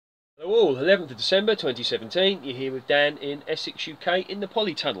All 11th of December 2017, you're here with Dan in Essex, UK in the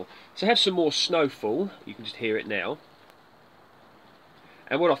Polytunnel. So I have some more Snowfall, you can just hear it now.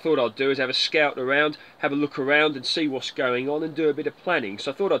 And what I thought I'd do is have a scout around, have a look around and see what's going on and do a bit of planning.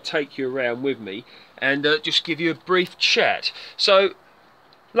 So I thought I'd take you around with me and just give you a brief chat. So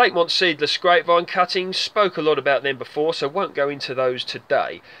Lakemont seedless grapevine cuttings, spoke a lot about them before, so won't go into those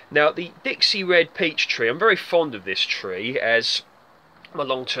today. Now the Dixie Red Peach tree, I'm very fond of this tree, as my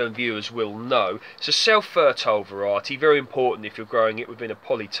long-term viewers will know. It's a self-fertile variety, very important if you're growing it within a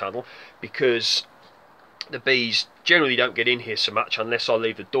polytunnel, because the bees generally don't get in here so much unless I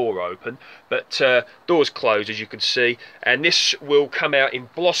leave the door open, but door's closed as you can see, and this will come out in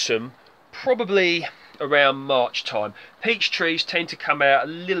blossom probably around March time. Peach trees tend to come out a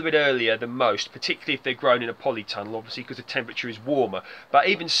little bit earlier than most, particularly if they're grown in a polytunnel, obviously because the temperature is warmer, but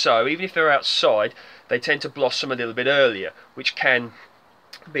even so, even if they're outside, they tend to blossom a little bit earlier, which can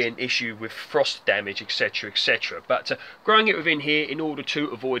be an issue with frost damage, etc, etc. But growing it within here in order to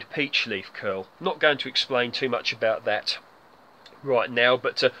avoid peach leaf curl. Not going to explain too much about that right now,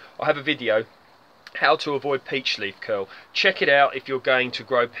 but I have a video how to avoid peach leaf curl. Check it out if you're going to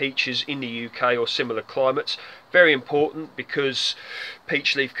grow peaches in the UK or similar climates. Very important, because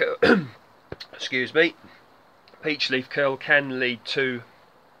peach leaf curl excuse me, peach leaf curl can lead to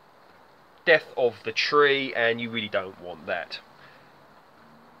death of the tree, and you really don't want that.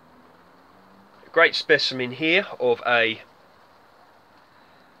 Great specimen here of a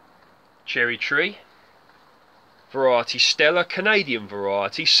cherry tree, variety Stella, Canadian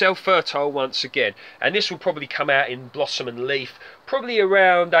variety, self-fertile once again, and this will probably come out in blossom and leaf probably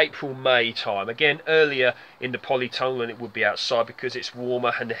around April-May time, again earlier in the polytunnel than it would be outside because it's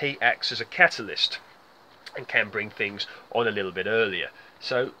warmer and the heat acts as a catalyst and can bring things on a little bit earlier.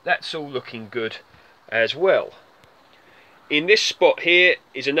 So that's all looking good as well. In this spot here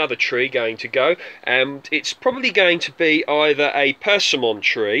is another tree going to go, and it's probably going to be either a Persimmon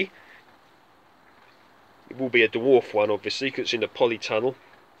tree, it will be a dwarf one obviously because it's in the polytunnel,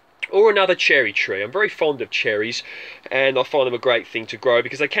 or another cherry tree. I'm very fond of cherries and I find them a great thing to grow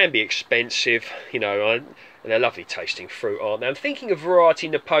because they can be expensive, you know, and they're lovely tasting fruit, aren't they? I'm thinking of variety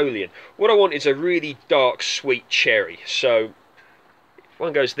Napoleon. What I want is a really dark sweet cherry, so if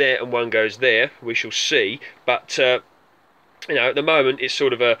one goes there and one goes there, we shall see, but you know, at the moment it's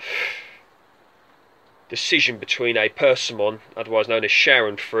sort of a decision between a Persimmon, otherwise known as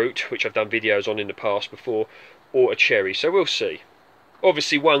Sharron Fruit, which I've done videos on in the past before, or a cherry, so we'll see.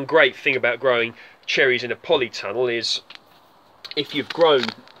 Obviously one great thing about growing cherries in a polytunnel is if you've grown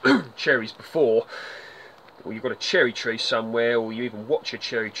cherries before, or you've got a cherry tree somewhere, or you even watch a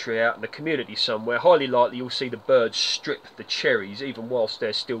cherry tree out in the community somewhere, highly likely you'll see the birds strip the cherries even whilst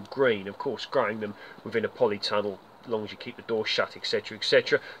they're still green. Of course, growing them within a polytunnel, as long as you keep the door shut, etc,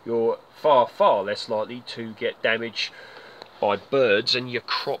 etc, you're far less likely to get damage by birds and your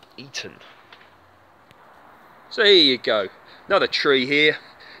crop eaten. So here you go, another tree here.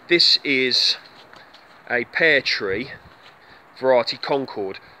 This is a pear tree, variety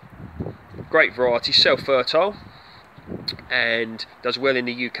Concorde. Great variety, self-fertile and does well in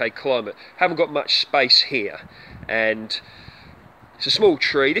the UK climate. Haven't got much space here, and it's a small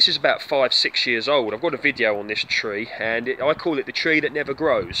tree. This is about 5-6 years old. I've got a video on this tree, and I call it the tree that never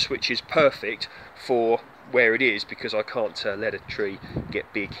grows, which is perfect for where it is because I can't let a tree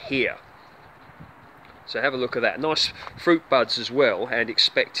get big here. So have a look at that. Nice fruit buds as well, and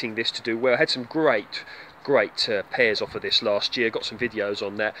expecting this to do well. Had some great pears off of this last year. Got some videos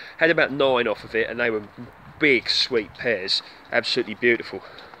on that. Had about 9 off of it, and they were big sweet pears. Absolutely beautiful.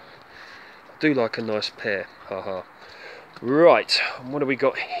 I do like a nice pear. Haha. Right, what have we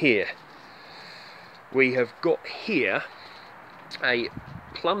got here? We have got here a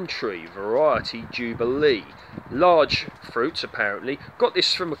plum tree, variety Jubilee. Large fruits apparently. Got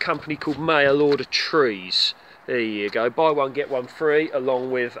this from a company called Mail Order Trees. There you go, buy one get one free,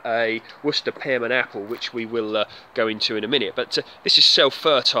 along with a Worcester Pearmain apple, which we will go into in a minute. But this is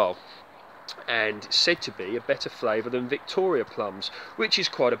self-fertile and said to be a better flavour than Victoria plums, which is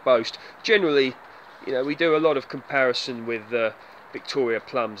quite a boast. Generally, you know, we do a lot of comparison with Victoria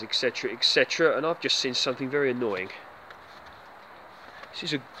plums, etc, etc, and I've just seen something very annoying.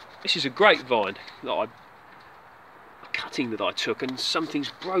 This is a grapevine that a cutting that I took, and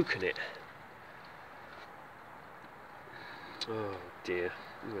something's broken it. Oh dear,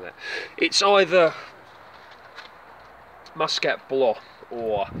 look at that. It's either Muscat Blanc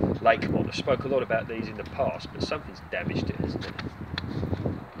or Lakemont. I spoke a lot about these in the past, but something's damaged it, hasn't it?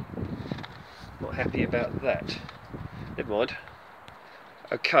 Not happy about that. Never mind.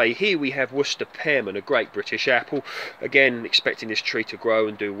 Okay, here we have Worcester Pearmain, a great British apple. Again, expecting this tree to grow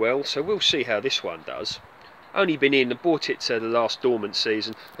and do well, so we'll see how this one does. Only been in and bought it the last dormant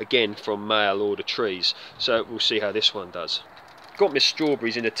season, again from mail order trees, so we'll see how this one does. Got my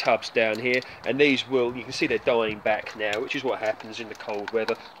strawberries in the tubs down here, and these will, you can see they're dying back now, which is what happens in the cold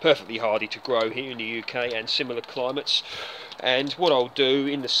weather. Perfectly hardy to grow here in the UK and similar climates. And what I'll do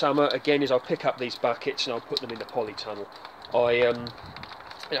in the summer again is I'll pick up these buckets and I'll put them in the polytunnel.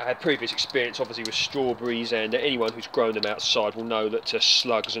 I had previous experience obviously with strawberries, and anyone who's grown them outside will know that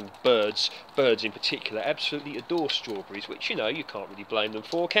slugs and birds in particular, absolutely adore strawberries, which, you know, you can't really blame them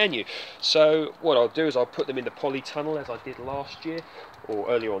for, can you? So what I'll do is I'll put them in the polytunnel as I did last year, or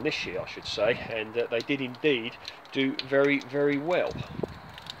earlier on this year I should say, and they did indeed do very, very well.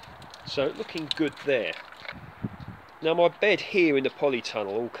 So looking good there. Now my bed here in the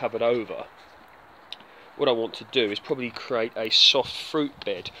polytunnel all covered over, what I want to do is probably create a soft fruit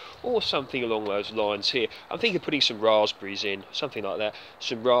bed or something along those lines here. I'm thinking of putting some raspberries in, something like that,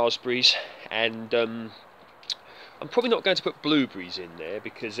 some raspberries, and I'm probably not going to put blueberries in there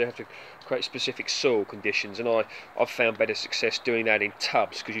because they have to create specific soil conditions, and I've found better success doing that in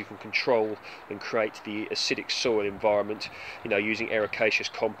tubs because you can control and create the acidic soil environment, you know, using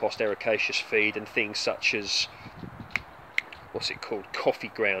ericaceous compost, ericaceous feed and things such as, what's it called, coffee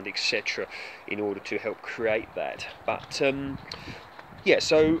ground, etc., in order to help create that. But yeah,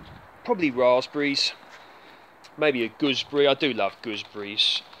 so probably raspberries, maybe a gooseberry. I do love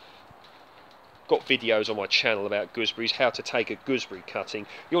gooseberries. Got videos on my channel about gooseberries, how to take a gooseberry cutting.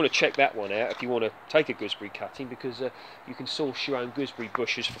 You want to check that one out if you want to take a gooseberry cutting, because you can source your own gooseberry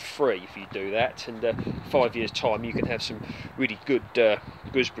bushes for free if you do that, and 5 years time you can have some really good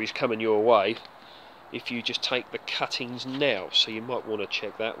gooseberries coming your way if you just take the cuttings now, so you might want to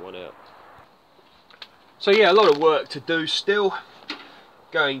check that one out. So yeah, a lot of work to do still.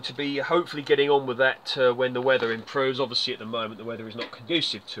 Going to be hopefully getting on with that when the weather improves. Obviously at the moment the weather is not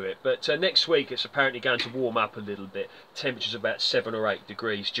conducive to it, but next week it's apparently going to warm up a little bit. Temperatures about 7 or 8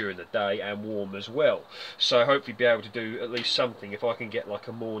 degrees during the day and warm as well. So hopefully be able to do at least something if I can get like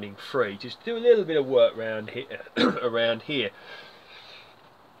a morning free. Just do a little bit of work around here, around here.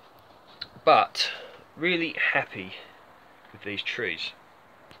 But really happy with these trees.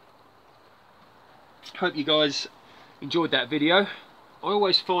 Hope you guys enjoyed that video. I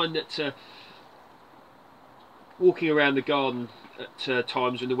always find that walking around the garden at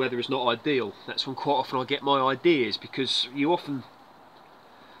times when the weather is not ideal, that's when quite often I get my ideas, because you often,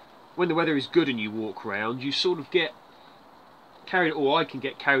 when the weather is good and you walk around, you sort of get carried, or I can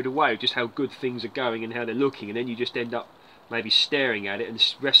get carried away with just how good things are going and how they're looking, and then you just end up maybe staring at it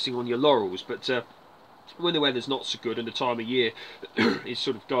and resting on your laurels. But when the weather's not so good and the time of year is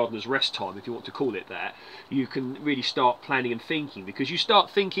sort of gardener's rest time, if you want to call it that, you can really start planning and thinking, because you start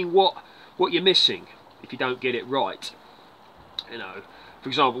thinking what you're missing if you don't get it right. You know, for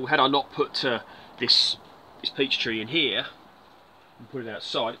example, had I not put this peach tree in here and put it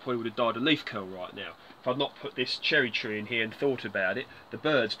outside, it probably would have died of leaf curl right now. If I'd not put this cherry tree in here and thought about it, the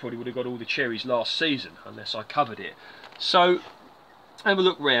birds probably would have got all the cherries last season unless I covered it. So have a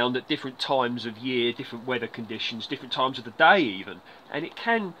look round at different times of year, different weather conditions, different times of the day even, and it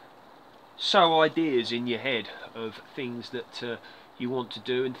can sow ideas in your head of things that you want to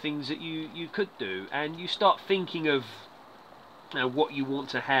do and things that you could do, and you start thinking of what you want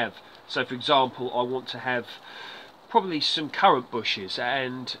to have. So for example, I want to have probably some currant bushes,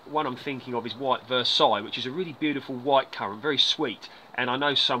 and one I'm thinking of is white Versailles, which is a really beautiful white currant, very sweet, and I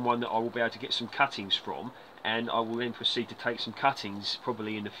know someone that I will be able to get some cuttings from, and I will then proceed to take some cuttings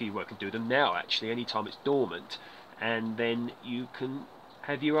probably in a few, well, I can do them now actually, anytime it's dormant, and then you can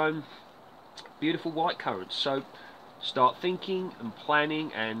have your own beautiful white currants. So start thinking and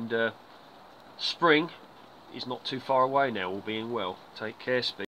planning, and spring is not too far away now, all being well. Take care, Speed.